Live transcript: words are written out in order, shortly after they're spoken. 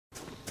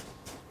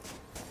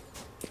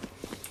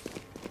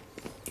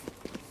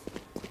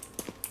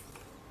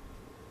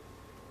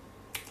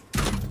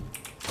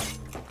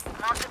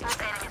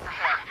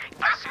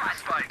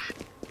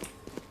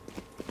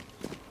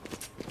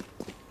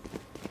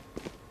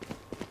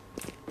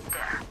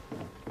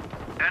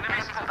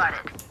Enemy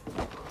spotted.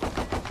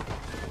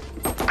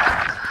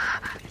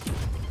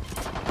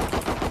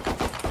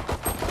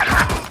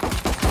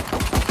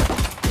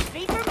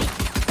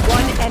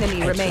 One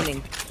enemy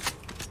remaining.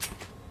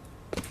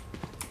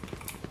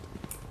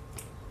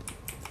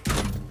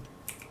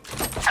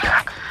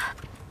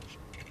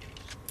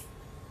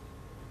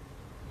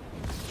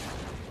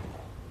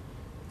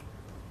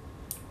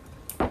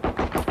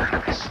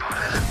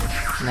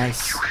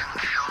 Nice.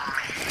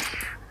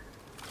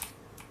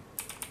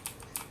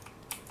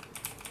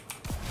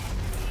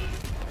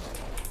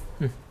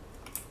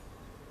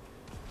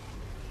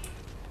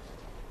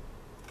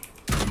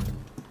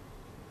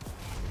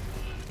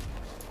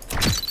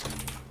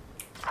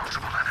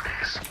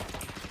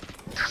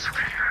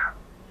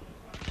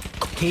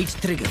 Cage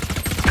trigger.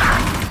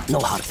 No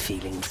hard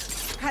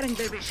feelings. Cutting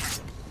their vision.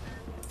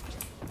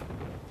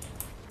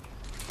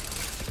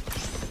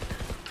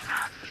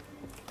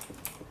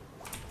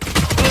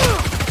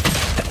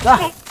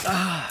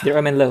 They're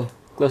aiming low.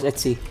 Close at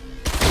C.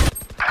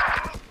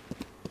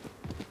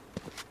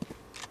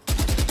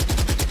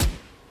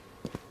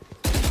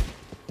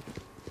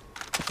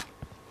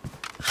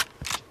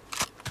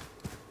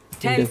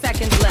 Ten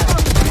seconds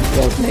left.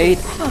 Well played.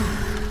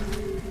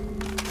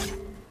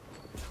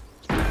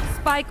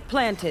 Spike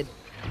planted.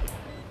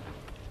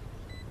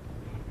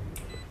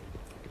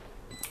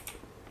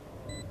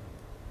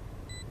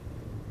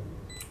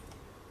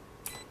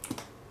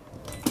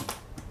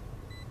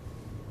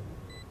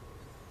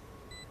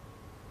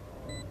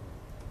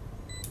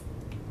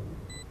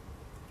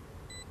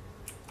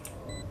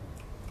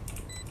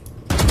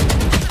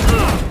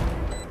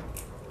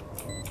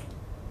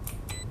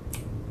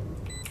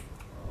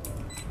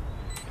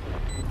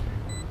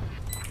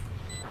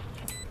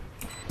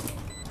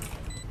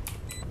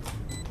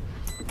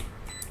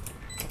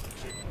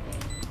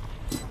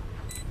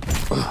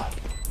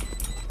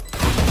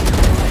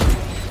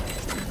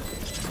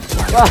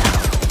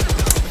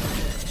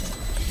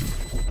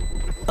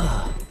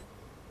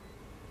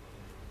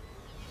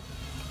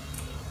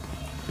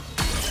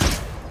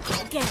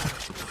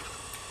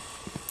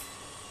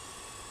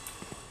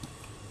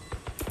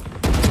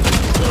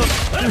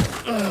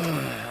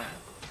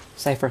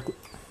 Cypher.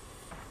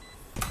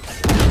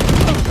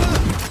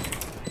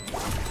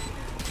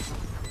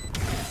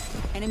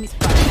 Enemy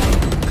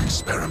spotted.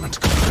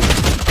 Experiment complete.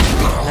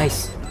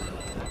 Nice.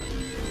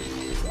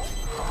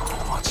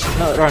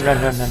 No, run.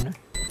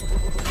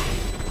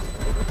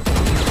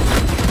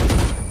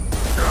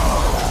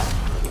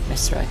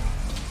 Nice try.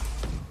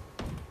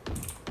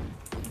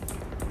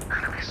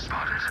 Enemy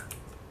spotted.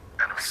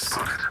 Enemy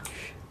spotted.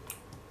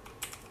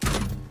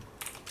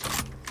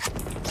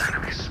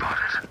 Enemy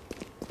spotted.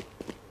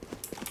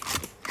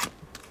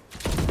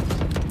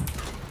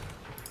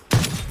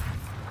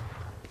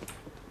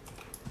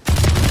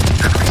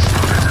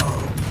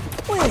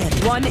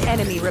 One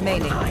enemy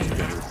remaining.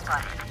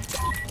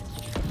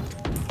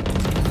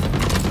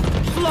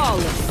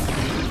 Flawless.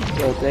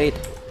 Well played.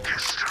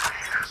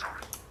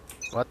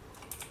 What?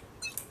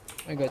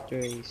 I got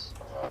your ace.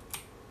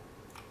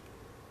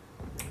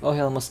 Oh,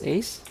 he almost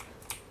ace.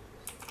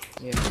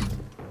 Yes.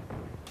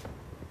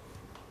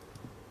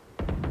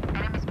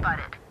 Enemy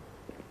spotted.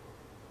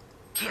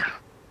 Here.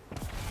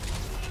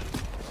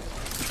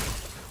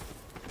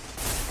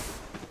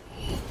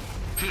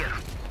 Here.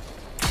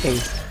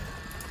 Ace.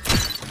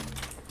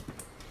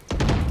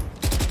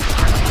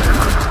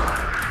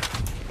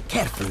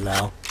 Careful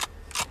now.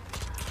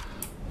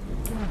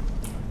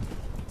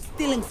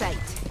 Still in sight.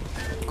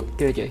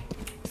 Good, Jay.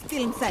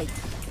 Still in sight.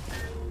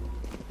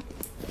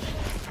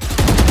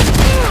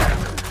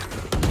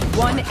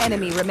 One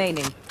enemy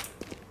remaining.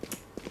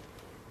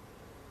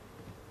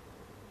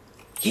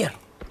 Here.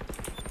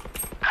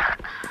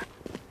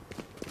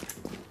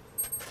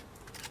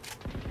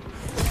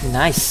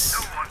 Nice.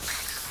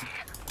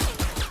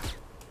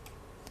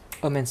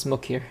 Oh man,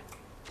 smoke here.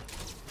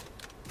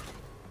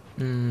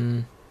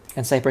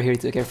 And Cypher here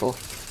too, careful.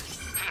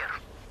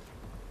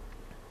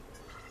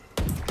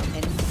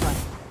 Enemy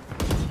spotted.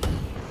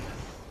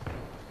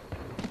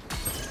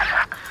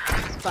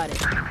 Spotted.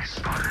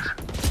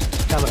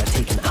 Camera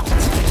taken out.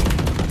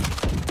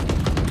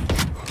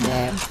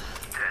 Damn.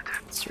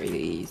 It's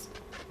really easy.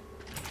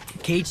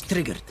 Cage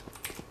triggered.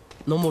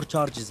 No more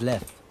charges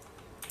left.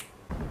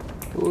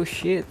 Oh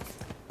shit.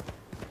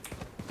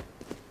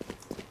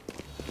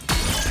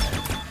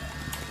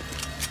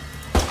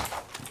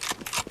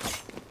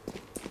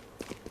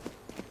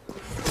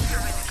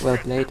 Well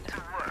played.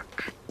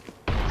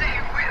 They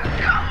will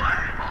cover.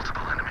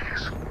 Multiple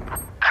enemies.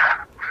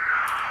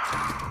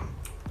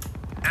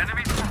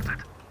 Enemy spotted.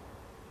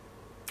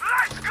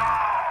 Let's go!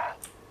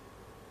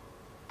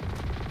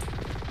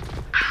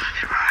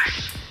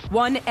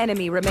 One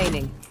enemy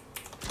remaining.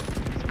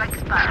 Spike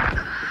spotted.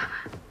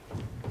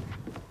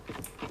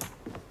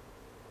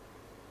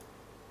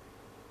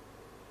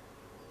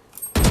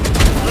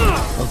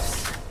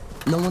 Oops.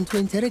 No one to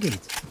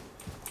interrogate.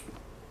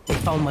 They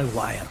found my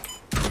wire.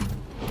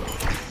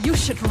 You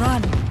should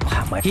run.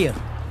 Here.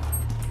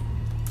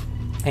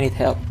 I need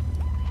help.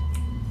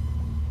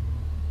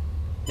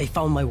 They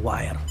found my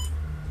wire.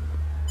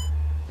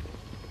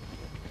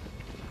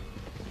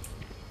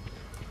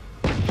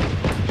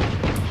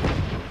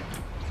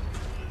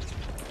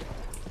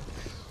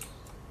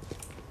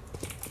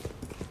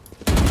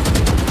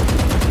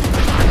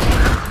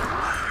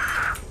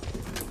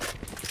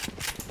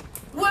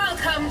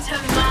 Welcome to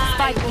my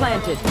Spike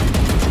planted.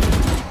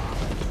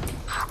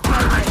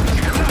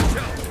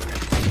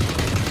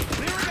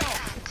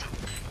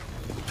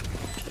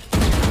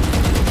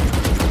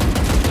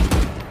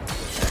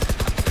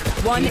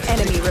 One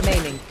enemy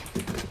remaining.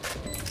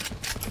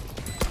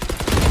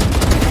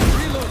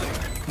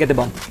 Get the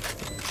bomb.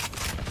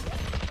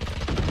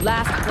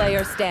 Last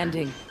player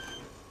standing.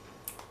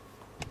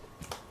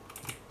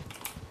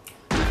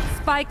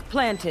 Spike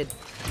planted.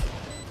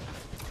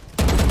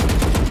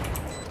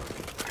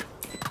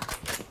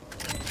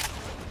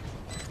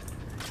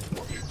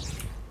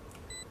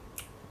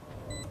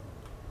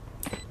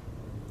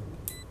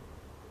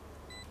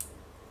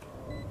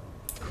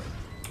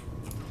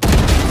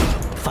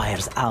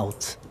 Fire's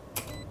out.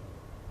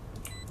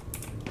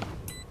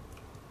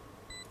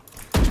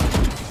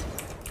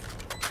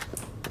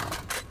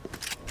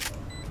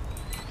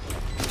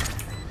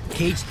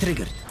 Cage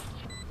triggered.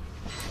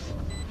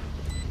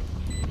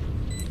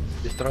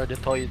 Destroy the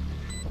toy.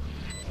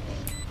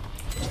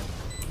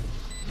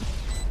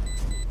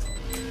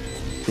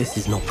 This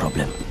is no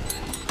problem.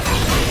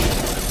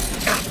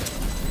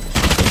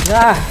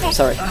 Ah,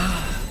 sorry.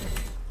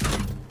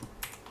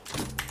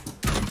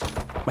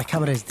 My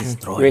camera is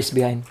destroyed. Race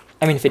behind.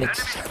 I mean Phoenix.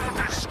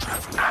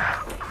 I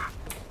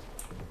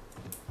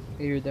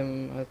hear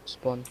them at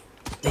spawn.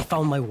 They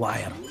found my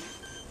wire.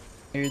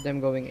 I hear them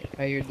going.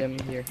 I hear them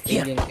here.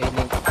 Here. A-link,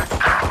 A-link.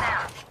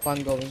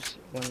 One going.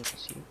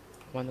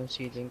 One on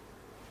C-link.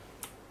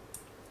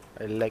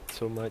 I like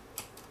so much.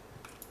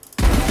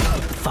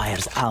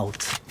 Fire's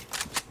out.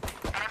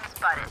 Enemy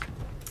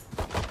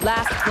spotted.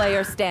 Last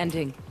player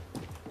standing.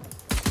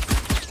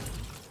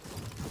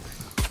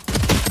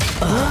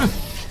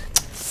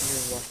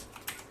 Here, one.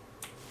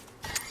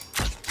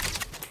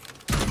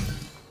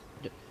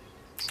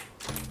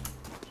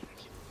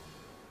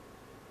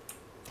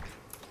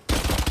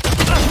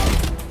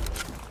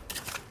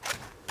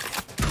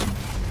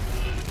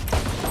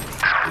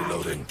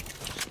 Reloading.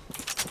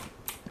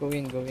 Go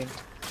in, go in.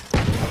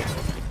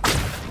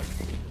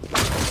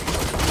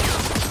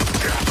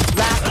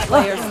 Last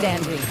player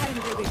standing.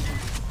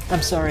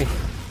 I'm sorry.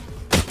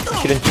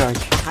 I shouldn't charge.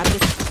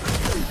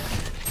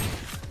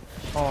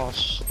 Oh,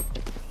 sh.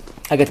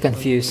 I got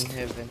confused. In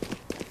heaven.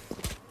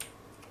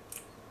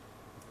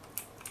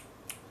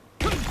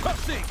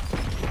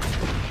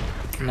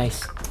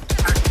 Nice.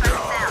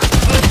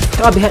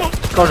 Oh, behind.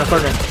 Corner,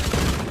 corner.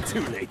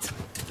 Too late.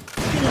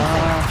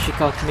 Ah, she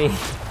caught me.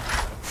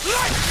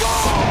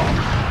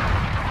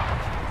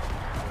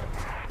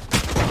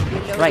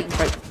 Right,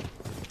 right.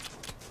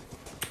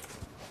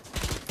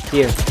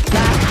 Here.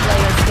 Last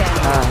player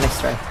standing. Ah, nice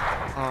try.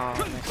 Ah,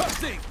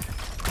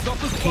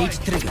 Cage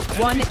triggered.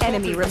 One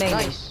enemy remaining.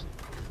 nice.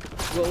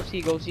 Go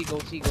C, go C, go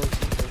C, go C, go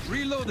C.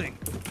 Reloading.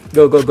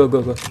 Go, go, go,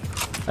 go, go.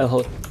 I'll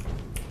hold.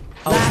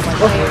 Last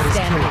player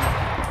standing.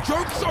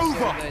 Joke's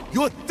over.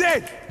 You're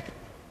dead.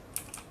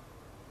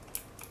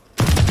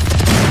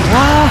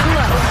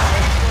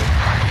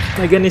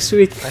 My gun is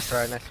weak. Nice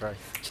try, nice try.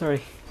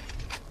 Sorry.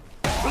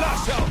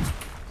 Flash out.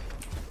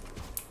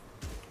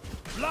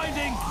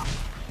 Blinding.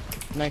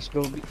 Nice,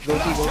 go C, go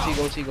C,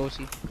 go C, go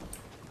C.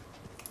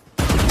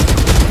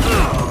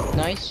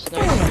 Nice,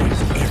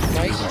 nice,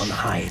 nice. On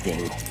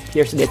hiding.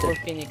 Here's the For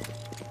data. Phoenix.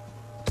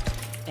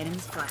 Enemy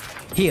spotted.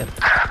 Here.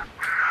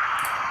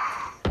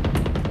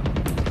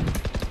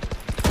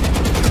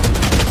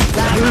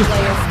 Last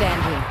player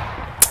standing.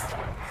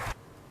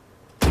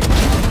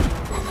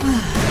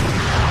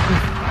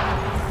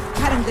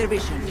 Cutting their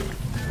vision.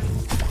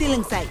 Still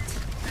in sight.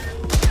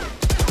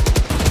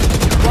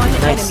 One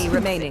Nice. enemy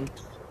remaining.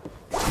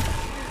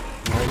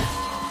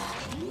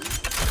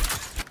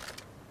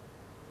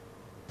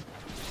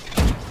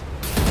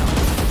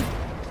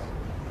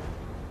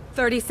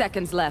 Thirty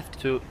seconds left.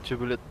 Two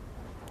bullet.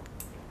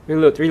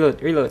 Reload,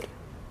 reload, reload.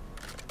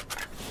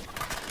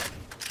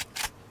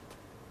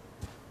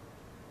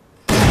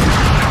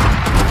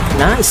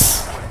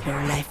 Nice. Your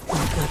life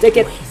will go Take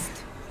it.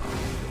 waste.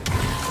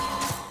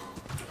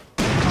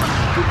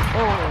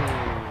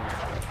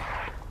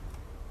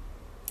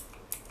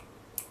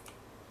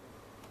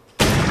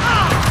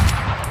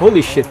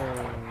 Holy shit. Oh,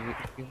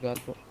 you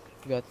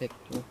got it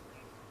too.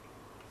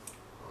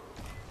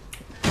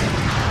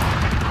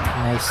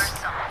 Nice.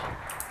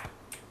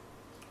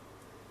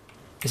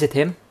 Is it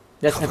him?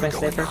 That's my friend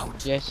sniper?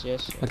 Yes,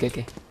 yes. Okay,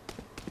 okay.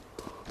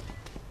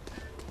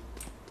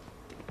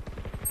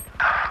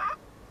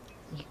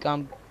 He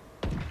come.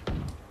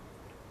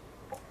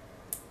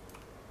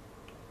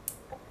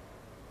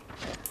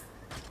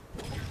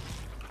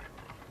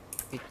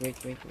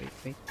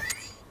 Wait.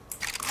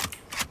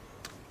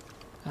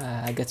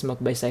 I got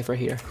smoked by Cypher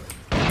here.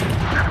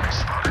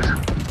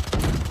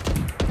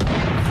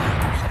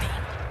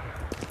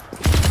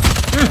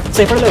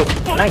 Cypher low.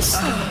 Nice.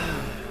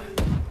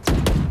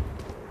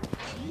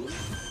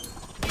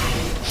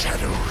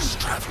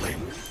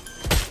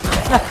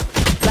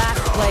 Last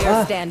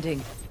player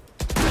standing.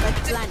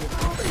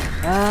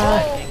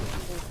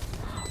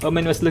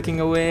 Omen was looking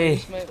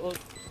away. My ult.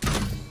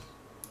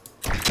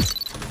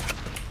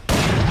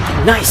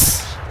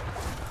 Nice!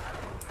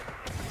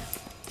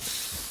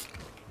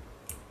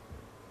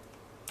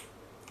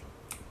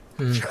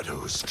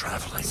 Shadows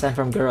traveling. Sign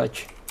from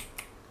garage.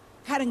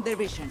 Cutting their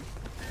vision.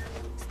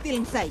 Still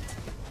in sight.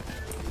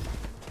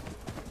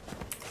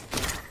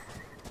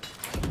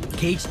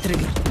 Cage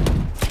trigger.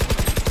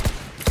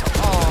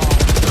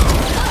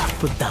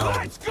 Put down.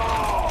 Let's go!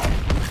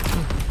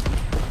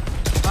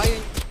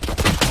 Ayun.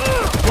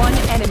 One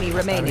enemy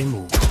remaining.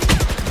 Remove.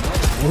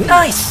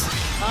 Nice!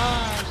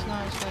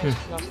 Nice.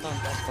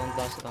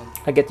 Last round.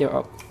 I get your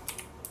up.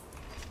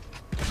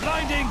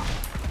 Blinding!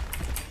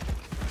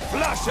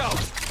 Flash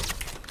out!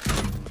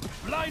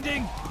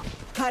 Blinding!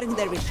 Cutting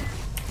their vision.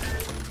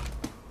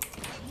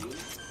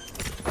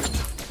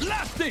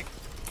 Blasting!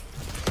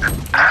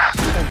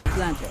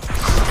 Planted.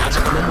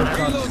 No more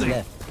cards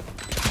left.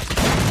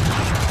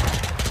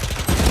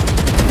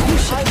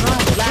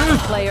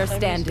 Last player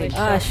standing.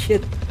 Ah,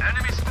 shit.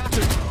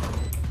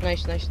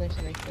 Nice. Left.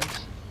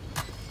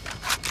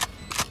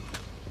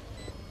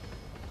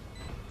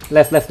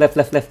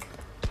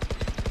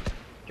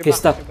 You're Okay,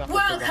 stop. back.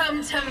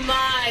 Welcome to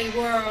my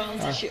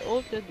world. She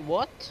ulted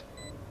what?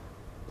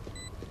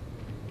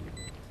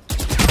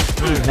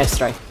 Nice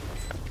try.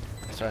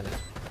 That's right.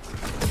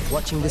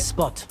 Watching this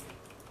spot.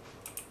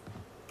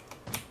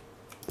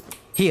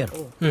 Here.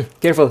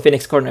 Careful,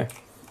 Phoenix corner.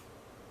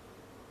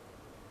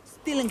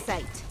 Still in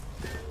sight.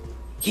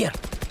 Here.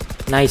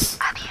 Nice.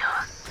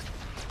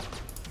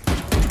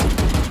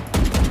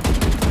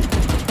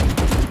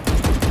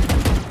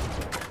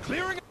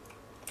 Clearing.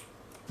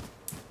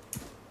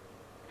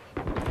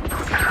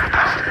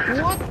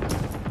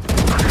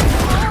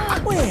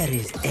 Where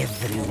is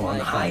everyone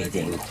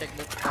hiding? Check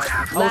the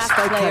card. Last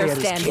spike player carrier is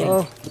standing.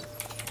 killed.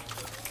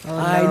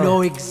 I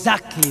know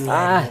exactly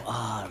where you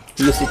are.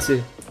 Use it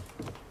too.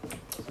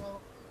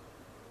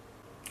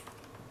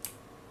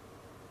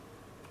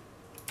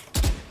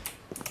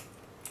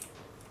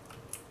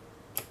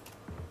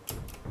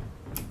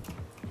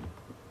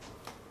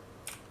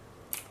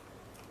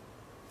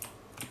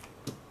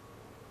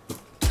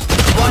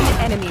 One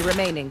enemy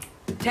remaining.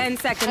 10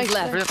 seconds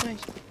left.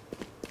 Nice.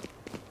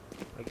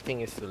 I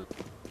think it's still.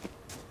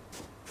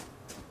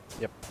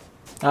 Yep.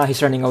 Ah,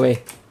 he's running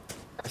away.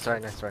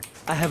 Nice try.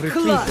 I have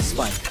retrieved the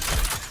spike.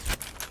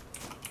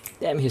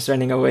 Damn, he's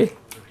running away.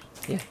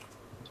 Check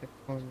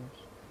corners.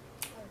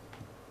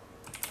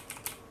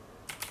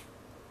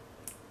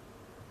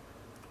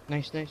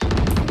 Nice.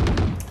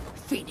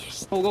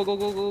 Finished. Go.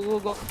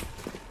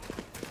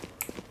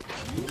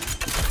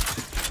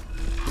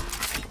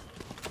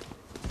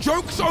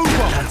 Joke's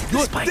over!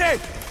 You're spike. dead!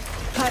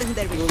 Cutting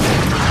their vision.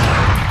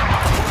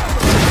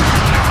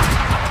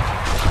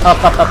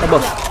 Up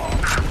above.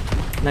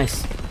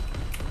 Nice.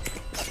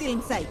 Still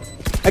in sight.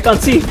 I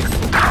can't see.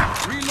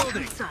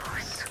 Reloading!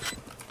 Sorry.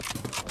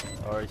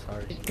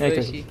 Where Okay.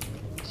 is he?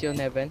 Is he on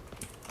heaven?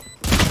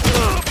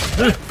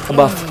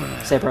 Above.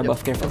 Cypher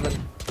above, careful.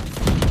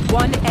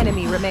 One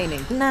enemy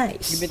remaining.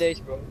 Nice. Give me the ace,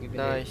 bro. Give me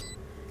the ace.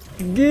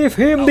 Nice. Give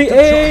him the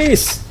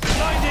ace!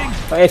 Blinding!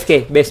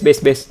 5k, base.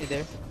 See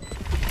there?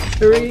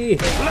 3.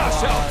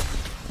 Flash out!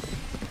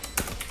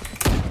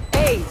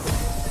 Ace.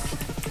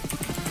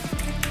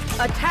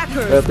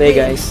 Attackers. Well played,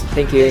 guys.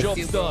 Thank you.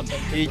 Job's done.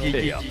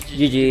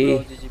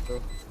 GG.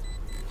 Bro.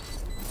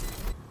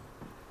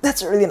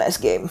 That's a really nice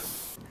game.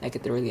 I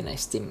get a really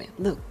nice teammate.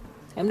 Look,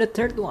 I'm the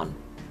third one.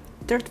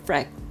 Third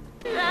frag.